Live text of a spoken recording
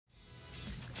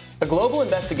A global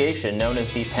investigation known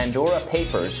as the Pandora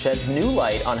Papers sheds new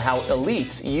light on how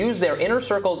elites use their inner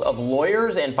circles of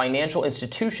lawyers and financial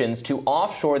institutions to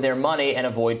offshore their money and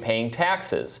avoid paying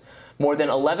taxes. More than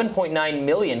 11.9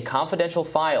 million confidential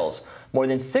files, more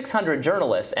than 600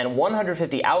 journalists and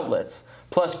 150 outlets,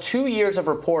 plus 2 years of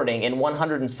reporting in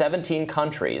 117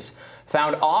 countries,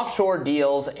 found offshore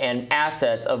deals and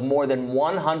assets of more than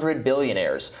 100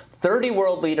 billionaires, 30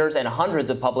 world leaders, and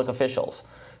hundreds of public officials.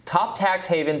 Top tax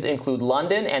havens include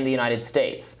London and the United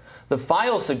States. The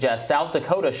files suggest South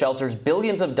Dakota shelters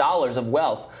billions of dollars of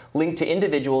wealth linked to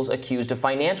individuals accused of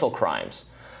financial crimes.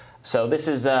 So this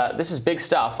is big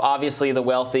stuff. Obviously, the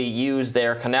wealthy use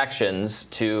their connections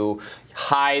to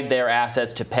hide their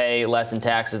assets to pay less in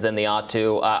taxes than they ought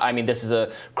to. I mean, this is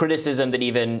a criticism that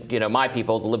even my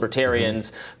people, the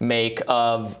libertarians, make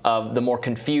of the more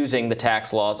confusing the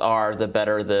tax laws are, the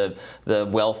better the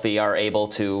wealthy are able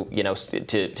to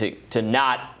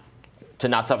to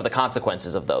not suffer the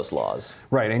consequences of those laws.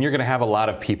 Right, and you're going to have a lot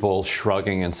of people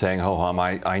shrugging and saying, "Oh,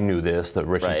 I knew this, the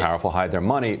rich and powerful hide their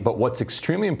money." But what's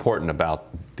extremely important about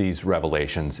these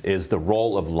revelations is the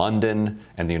role of London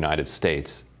and the United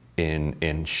States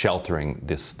in sheltering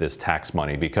this tax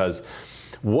money, because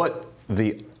what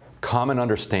the common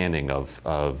understanding of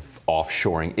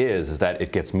offshoring is that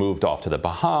it gets moved off to the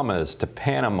Bahamas, to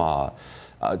Panama,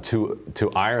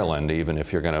 to Ireland, even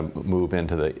if you're going to move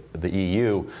into the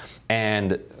EU,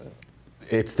 and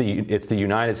it's the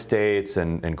United States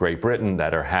and Great Britain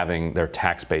that are having their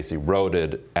tax base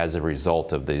eroded as a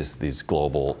result of these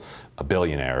global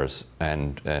billionaires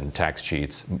and tax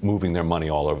cheats moving their money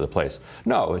all over the place.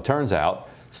 No, it turns out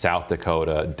South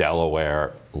Dakota,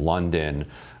 Delaware, London,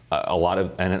 a lot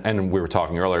of, and we were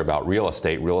talking earlier about real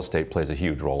estate. Real estate plays a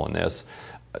huge role in this.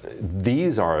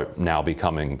 These are now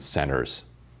becoming centers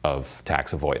of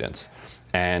tax avoidance,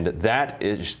 and that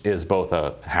is both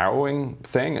a harrowing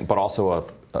thing, but also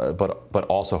but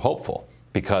also hopeful,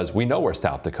 because we know where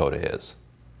South Dakota is.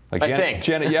 Like I think.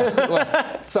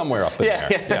 Well, somewhere up in there.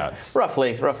 Yeah,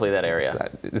 roughly that area.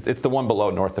 It's the one below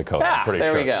North Dakota. I'm pretty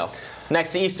there sure. we go.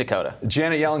 Next to East Dakota.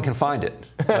 Janet Yellen can find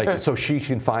it, so she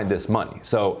can find this money.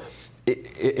 So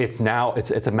it's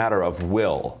a matter of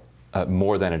will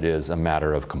more than it is a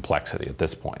matter of complexity at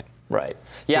this point. Right.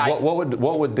 Yeah. So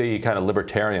what would the kind of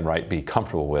libertarian right be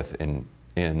comfortable with in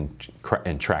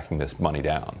tracking this money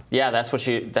down? Yeah, that's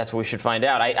what we should find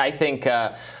out. I think.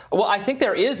 Well, I think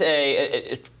there is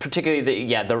particularly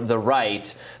the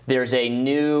right. There's a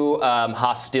new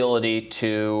hostility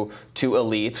to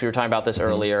elites. We were talking about this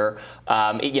earlier.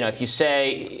 If you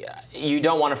say you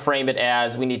don't want to frame it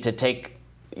as we need to take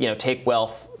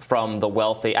wealth from the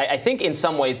wealthy. I think in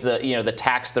some ways the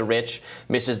tax the rich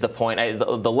misses the point.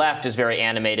 The left is very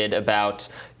animated about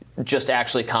just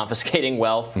actually confiscating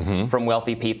wealth from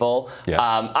wealthy people. Yes.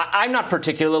 I'm not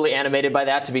particularly animated by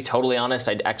that, to be totally honest.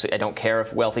 I don't care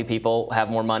if wealthy people have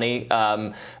more money.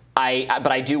 But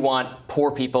I do want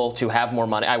poor people to have more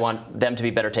money. I want them to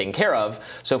be better taken care of.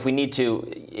 So if we need to,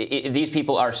 these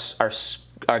people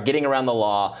are getting around the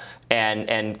law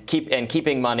and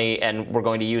keeping money, and we're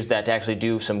going to use that to actually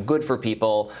do some good for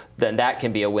people, then that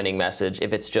can be a winning message.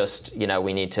 If it's just,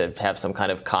 we need to have some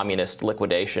kind of communist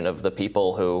liquidation of the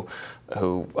people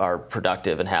who are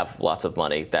productive and have lots of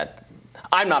money, that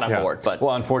I'm not on board. But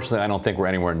well, unfortunately, I don't think we're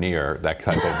anywhere near that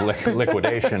kind of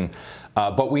liquidation.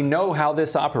 But we know how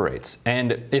this operates,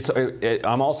 and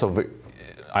I'm also.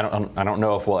 I don't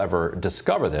know if we'll ever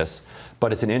discover this,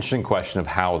 but it's an interesting question of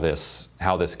how this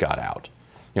got out.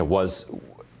 Was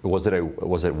it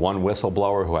one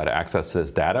whistleblower who had access to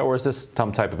this data, or is this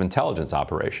some type of intelligence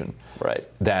operation? Right.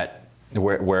 That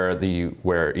where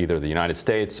either the United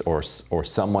States or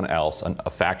someone else, a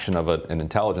faction of an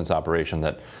intelligence operation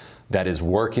that is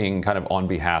working kind of on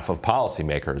behalf of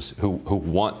policymakers who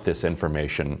want this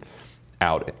information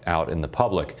out in the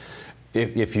public.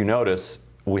 If you notice,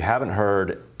 we haven't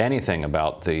heard anything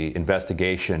about the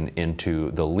investigation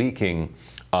into the leaking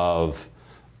of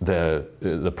the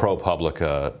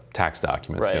ProPublica tax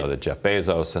documents, right. That Jeff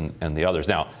Bezos and the others.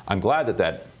 Now, I'm glad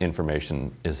that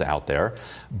information is out there,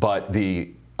 but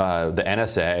the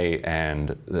NSA and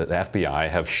the FBI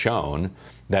have shown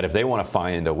that if they want to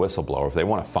find a whistleblower, if they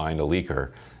want to find a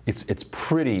leaker, it's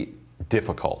pretty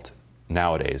difficult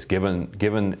nowadays,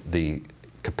 given the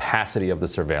capacity of the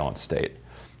surveillance state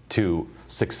to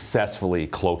successfully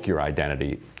cloak your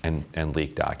identity and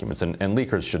leak documents. And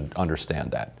leakers should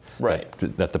understand that. Right.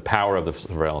 That the power of the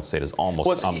surveillance state is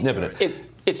almost omnipotent.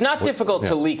 It's not difficult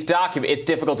to leak documents. It's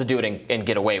difficult to do it and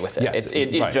get away with it. Yes,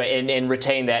 and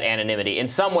retain that anonymity. In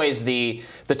some ways, the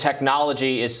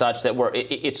technology is such that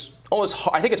it's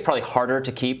I think it's probably harder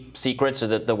to keep secrets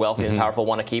that the wealthy and powerful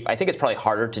want to keep. I think it's probably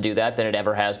harder to do that than it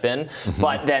ever has been.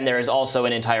 But then there is also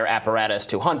an entire apparatus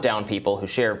to hunt down people who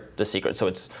share the secret. So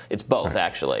it's both,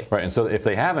 actually. Right. And so if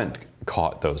they haven't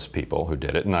caught those people who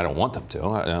did it, and I don't want them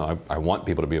to, I want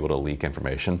people to be able to leak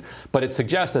information, but it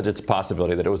suggests that it's a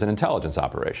possibility that it was an intelligence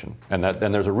operation, and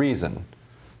there's a reason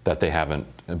that they haven't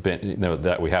been,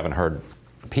 that we haven't heard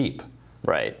peep.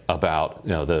 Right. About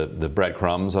the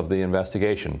breadcrumbs of the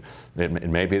investigation. It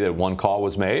may be that one call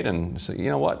was made, and so, you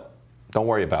know what? Don't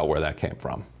worry about where that came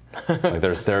from. Like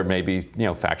there may be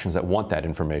factions that want that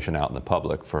information out in the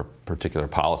public for particular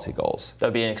policy goals.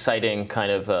 That'd be an exciting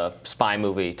kind of spy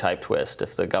movie type twist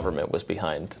if the government was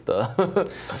behind the.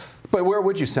 But where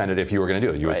would you send it if you were going to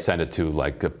do it? You would send it to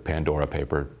like the Pandora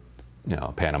Paper,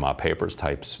 Panama Papers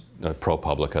types,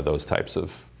 ProPublica, those types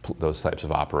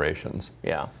of operations.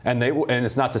 Yeah. And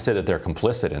it's not to say that they're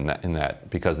complicit in that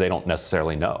because they don't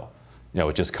necessarily know.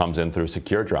 It just comes in through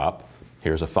secure drop.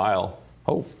 Here's a file.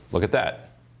 Oh, look at that.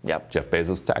 Yep. Jeff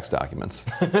Bezos' tax documents.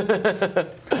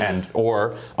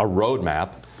 or a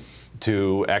roadmap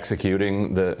to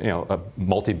executing a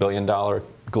multi-billion-dollar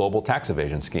global tax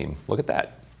evasion scheme. Look at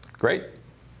that. Great.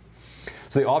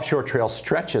 So the offshore trail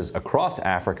stretches across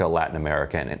Africa, Latin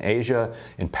America, and in Asia.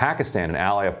 In Pakistan, an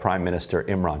ally of Prime Minister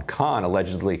Imran Khan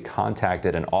allegedly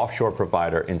contacted an offshore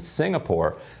provider in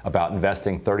Singapore about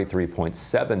investing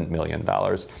 $33.7 million.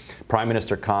 Prime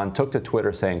Minister Khan took to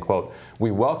Twitter saying, quote,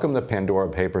 "We welcome the Pandora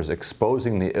Papers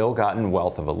exposing the ill-gotten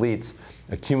wealth of elites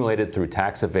accumulated through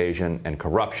tax evasion and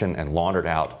corruption and laundered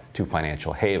out to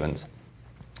financial havens."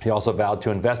 He also vowed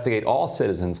to investigate all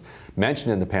citizens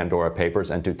mentioned in the Pandora Papers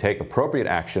and to take appropriate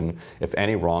action if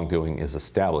any wrongdoing is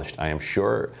established. I am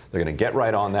sure they're going to get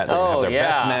right on that. They're going to have their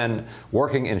best men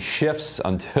working in shifts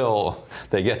until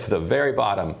they get to the very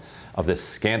bottom of this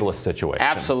scandalous situation.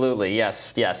 Absolutely,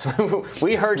 yes, yes.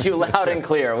 We heard you loud and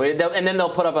clear. And then they'll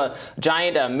put up a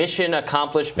giant mission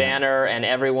accomplished banner, and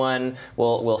everyone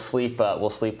will sleep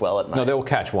well at night. No, they will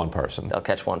catch one person. They'll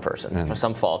catch one person,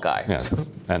 some fall guy. Yes,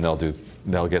 and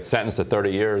they'll get sentenced to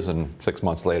 30 years, and 6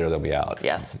 months later they'll be out.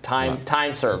 Yes,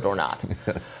 time served or not.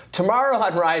 Tomorrow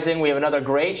on Rising, we have another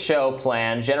great show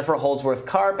planned. Jennifer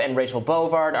Holdsworth-Karp and Rachel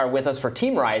Bovard are with us for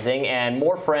Team Rising, and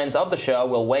more friends of the show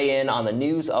will weigh in on the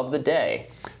news of the day.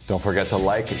 Don't forget to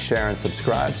like, share, and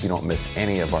subscribe so you don't miss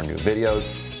any of our new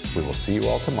videos. We will see you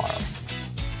all tomorrow.